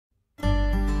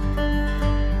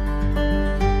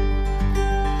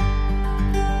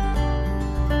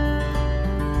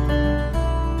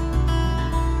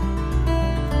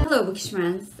Bookish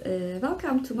friends,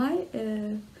 welcome to my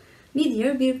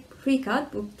Midyear bir free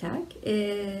cut book tag.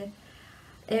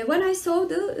 When I saw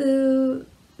the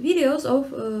videos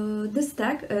of this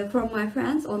tag from my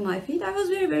friends on my feed, I was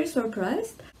very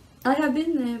surprised. I have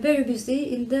been very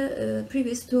busy in the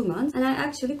previous 2 months, and I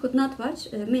actually could not watch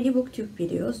many booktube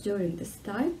videos during this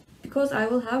time because I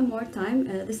will have more time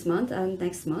this month and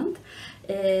next month.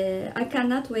 I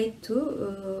cannot wait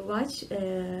to watch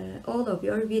all of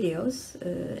your videos,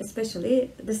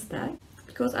 especially this tag,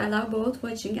 because I love both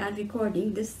watching and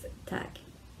recording this tag.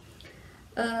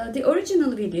 The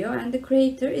original video and the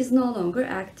creator is no longer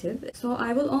active, so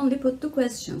I will only put the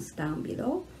questions down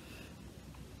below.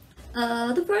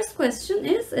 The first question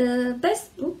is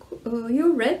best book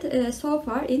you read so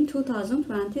far in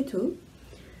 2022.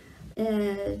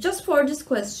 Just for this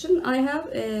question, I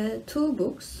have 2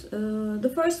 books.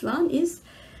 The first one is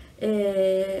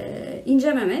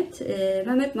İnce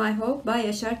Mehmet My Hawk by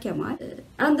Yaşar Kemal.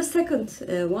 And the second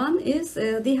one is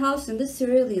The House in the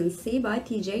Cerulean Sea by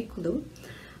T.J. Klune.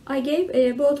 I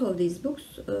gave both of these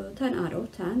books 10 out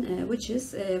of 10, which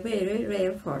is very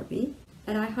rare for me.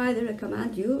 And I highly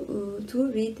recommend you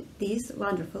to read these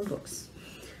wonderful books.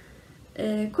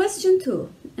 Question 2.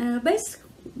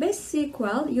 Best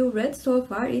sequel you read so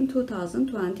far in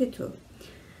 2022.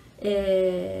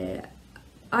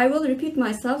 I will repeat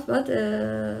myself, but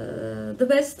the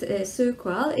best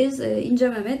sequel is İnce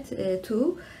Mehmet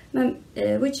 2,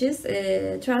 which is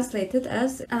translated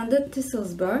as And the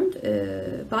Thistles Burned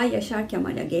by Yaşar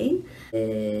Kemal again.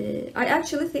 I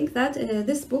actually think that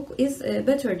this book is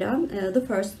better than the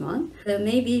first one.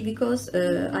 Maybe because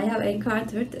I have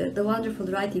encountered the wonderful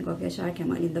writing of Yaşar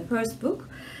Kemal in the first book.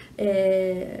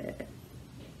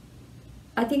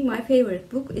 I think my favorite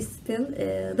book is still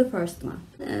the first one.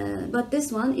 But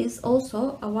this one is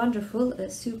also a wonderful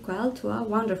sequel to a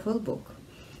wonderful book.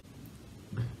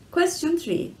 Question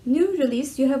 3. New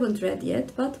release you haven't read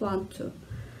yet but want to.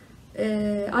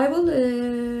 I will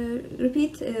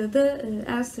repeat the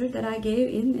answer that I gave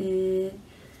in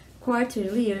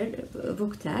quarterly year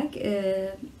book tag.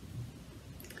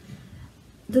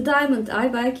 The Diamond Eye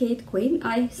by Quinn.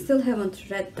 I still haven't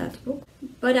read that book,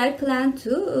 but I plan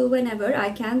to whenever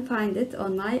I can find it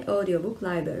on my audiobook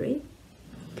library.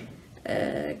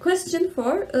 Question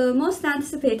 4. Most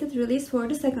anticipated release for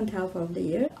the second half of the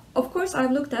year. Of course,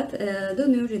 I've looked at the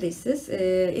new releases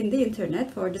in the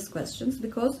internet for these questions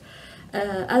because,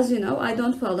 as you know, I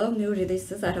don't follow new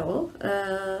releases at all.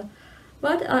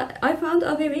 But I found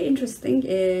a very interesting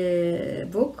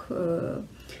book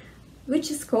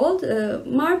which is called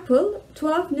Marple,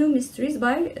 12 New Mysteries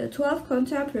by 12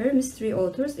 Contemporary Mystery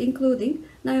Authors, including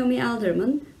Naomi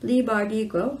Alderman, Lee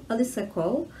Bardugo, Alyssa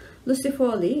Cole, Lucy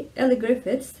Foley, Ellie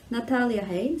Griffiths, Natalia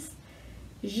Hayes,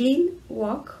 Jean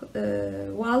Walk,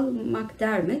 Val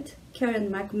McDermott, Karen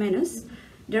McManus,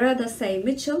 Derada Say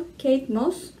Mitchell, Kate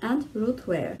Moss, and Ruth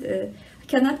Ware. I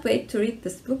cannot wait to read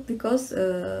this book because,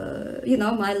 you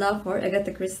know, my love for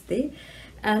Agatha Christie.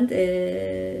 And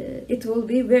it will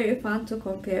be very fun to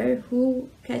compare who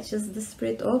catches the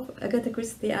spirit of Agatha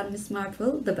Christie and Miss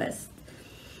Marple the best.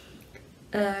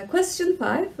 Question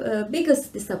 5.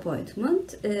 Biggest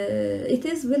disappointment. It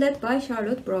is Villette by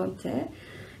Charlotte Bronte.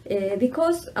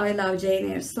 Because I love Jane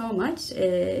Eyre so much,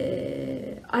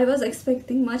 I was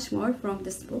expecting much more from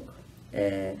this book.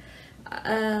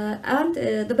 And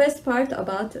the best part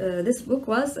about this book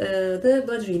was the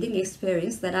bud reading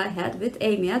experience that I had with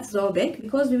Amy at Zobek,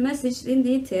 because we messaged in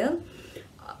detail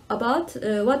about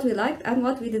what we liked and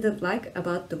what we didn't like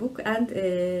about the book, and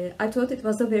I thought it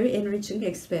was a very enriching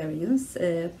experience.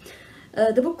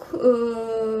 The book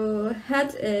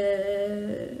had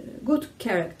good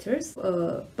characters,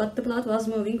 but the plot was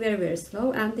moving very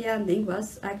slow, and the ending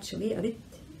was actually a bit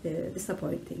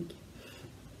disappointing.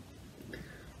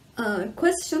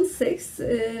 Question 6.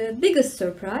 Biggest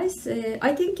surprise.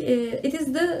 I think it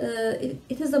is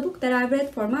the book that I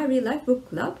read for my real life book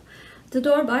club, The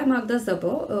Door by Magda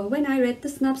Szabo. When I read the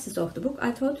synopsis of the book,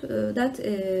 I thought that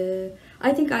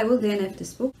I think I will DNF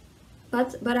this book,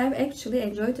 but I've actually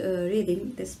enjoyed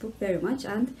reading this book very much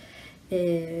and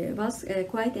was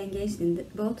quite engaged in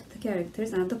both the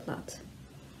characters and the plot.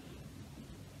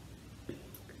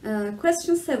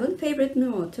 Question 7. Favorite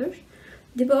new author.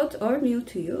 Debut or new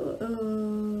to you?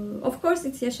 Of course,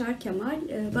 it's Yaşar Kemal,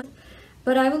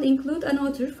 but I will include an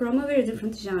author from a very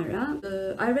different genre.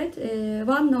 I read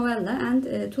 1 novella and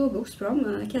 2 books from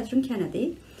Catherine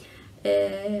Kennedy,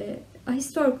 a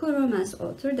historical romance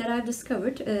author that I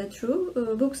discovered through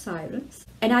Book Sirens,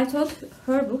 and I thought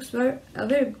her books were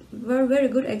very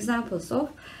good examples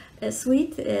of a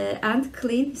sweet and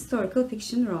clean historical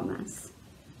fiction romance.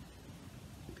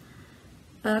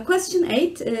 Question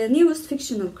 8. Newest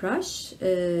fictional crush.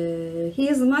 He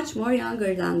is much more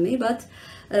younger than me, but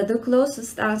the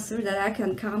closest answer that I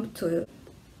can come to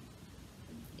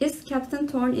is Captain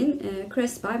Thorne in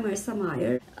Cress by Marissa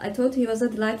Meyer. I thought he was a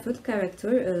delightful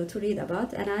character to read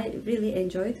about, and I really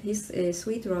enjoyed his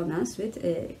sweet romance with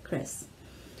Cress.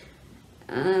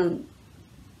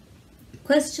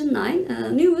 Question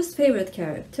 9. Newest favorite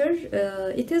character.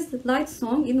 It is the light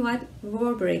song in White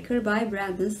Warbreaker by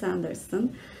Brandon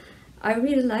Sanderson. I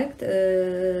really liked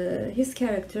his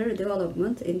character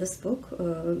development in this book,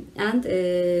 and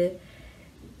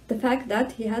the fact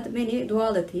that he had many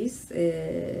dualities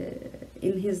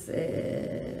in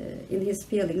his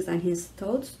feelings and his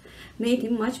thoughts made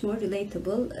him much more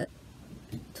relatable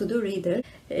to the reader.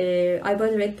 I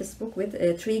read this book with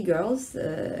 3 girls,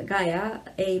 Gaia,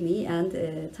 Amy, and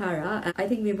Tara. I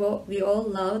think we all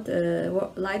loved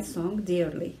Light Song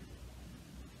dearly.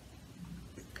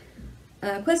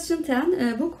 Question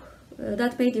 10. Book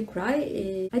that made you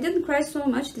cry. I didn't cry so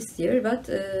much this year, but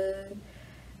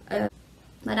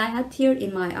I had tear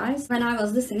in my eyes when I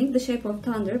was listening The Shape of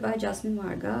Thunder by Jasmine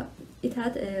Varga. It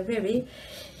had very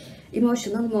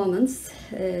emotional moments,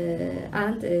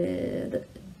 and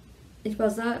it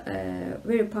was a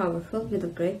very powerful middle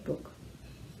grade book.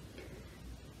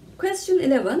 Question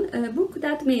 11. A book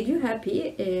that made you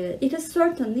happy. It is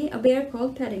certainly A Bear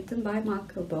Called Paddington by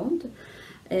Michael Bond.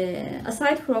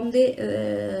 Aside from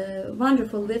the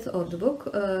wonderful wit of the book,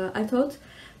 I thought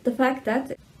the fact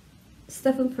that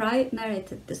Stephen Fry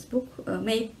narrated this book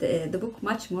made the book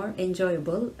much more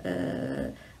enjoyable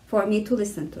for me to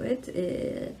listen to it.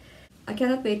 I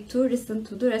cannot wait to listen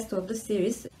to the rest of the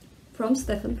series from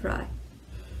Stephen Fry.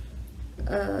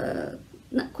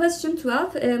 Question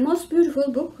 12. Most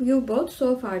beautiful book you bought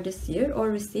so far this year or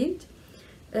received.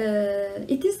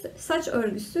 It is Saç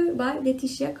Örgüsü by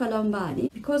Leticia Colombani.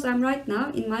 Because I'm right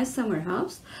now in my summer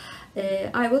house,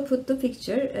 I will put the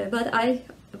picture, but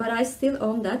I still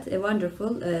own that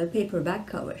wonderful paperback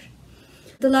cover.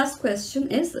 The last question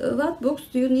is, what books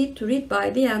do you need to read by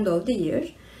the end of the year?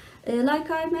 Like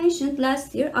I mentioned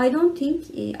last year, I don't think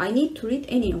I need to read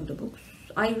any of the books.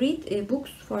 I read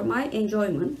books for my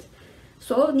enjoyment.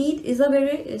 So need is a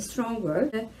very strong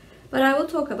word. But I will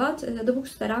talk about the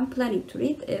books that I'm planning to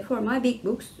read for my Big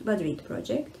Books Buddy Read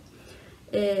project.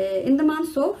 In the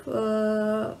months of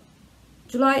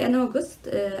July and August,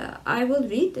 I will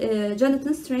read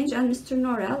Jonathan Strange and Mr.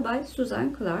 Norrell by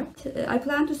Susan Clark. I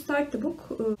plan to start the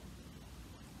book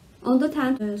on the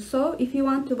 10th, so if you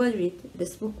want to buddy read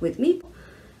this book with me,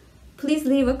 please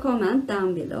leave a comment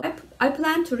down below. I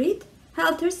plan to read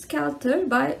Helter Skelter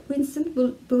by Vincent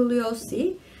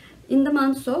Bugliosi in the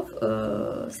months of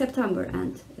September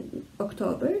and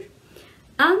October,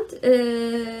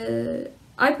 and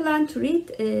I plan to read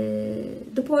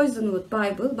The Poisonwood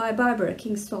Bible by Barbara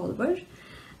Kingsolver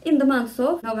in the months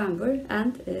of November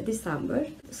and December.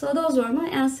 So those were my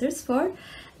answers for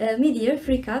Midyear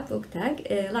Free Cut book tag.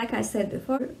 Like I said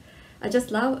before, I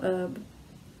just love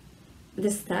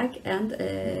this tag and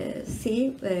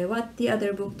see what the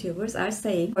other booktubers are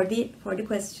saying for the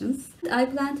questions. I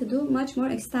plan to do much more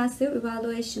extensive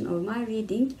evaluation of my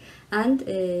reading and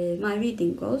my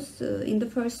reading goals in the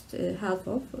first half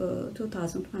of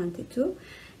 2022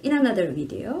 in another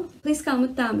video. Please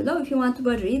comment down below if you want to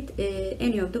buddy read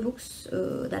any of the books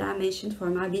that I mentioned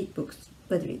for my Big Books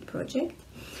Buddy Read project.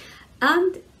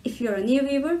 And if you're a new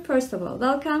viewer, first of all,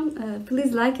 welcome.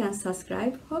 Please like and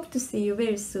subscribe. Hope to see you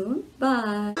very soon.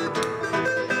 Bye.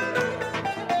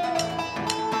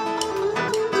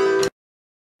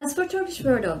 As for Turkish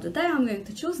word of the day, I'm going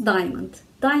to choose diamond.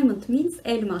 Diamond means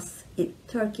elmas in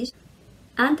Turkish,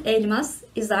 and elmas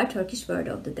is our Turkish word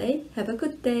of the day. Have a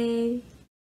good day.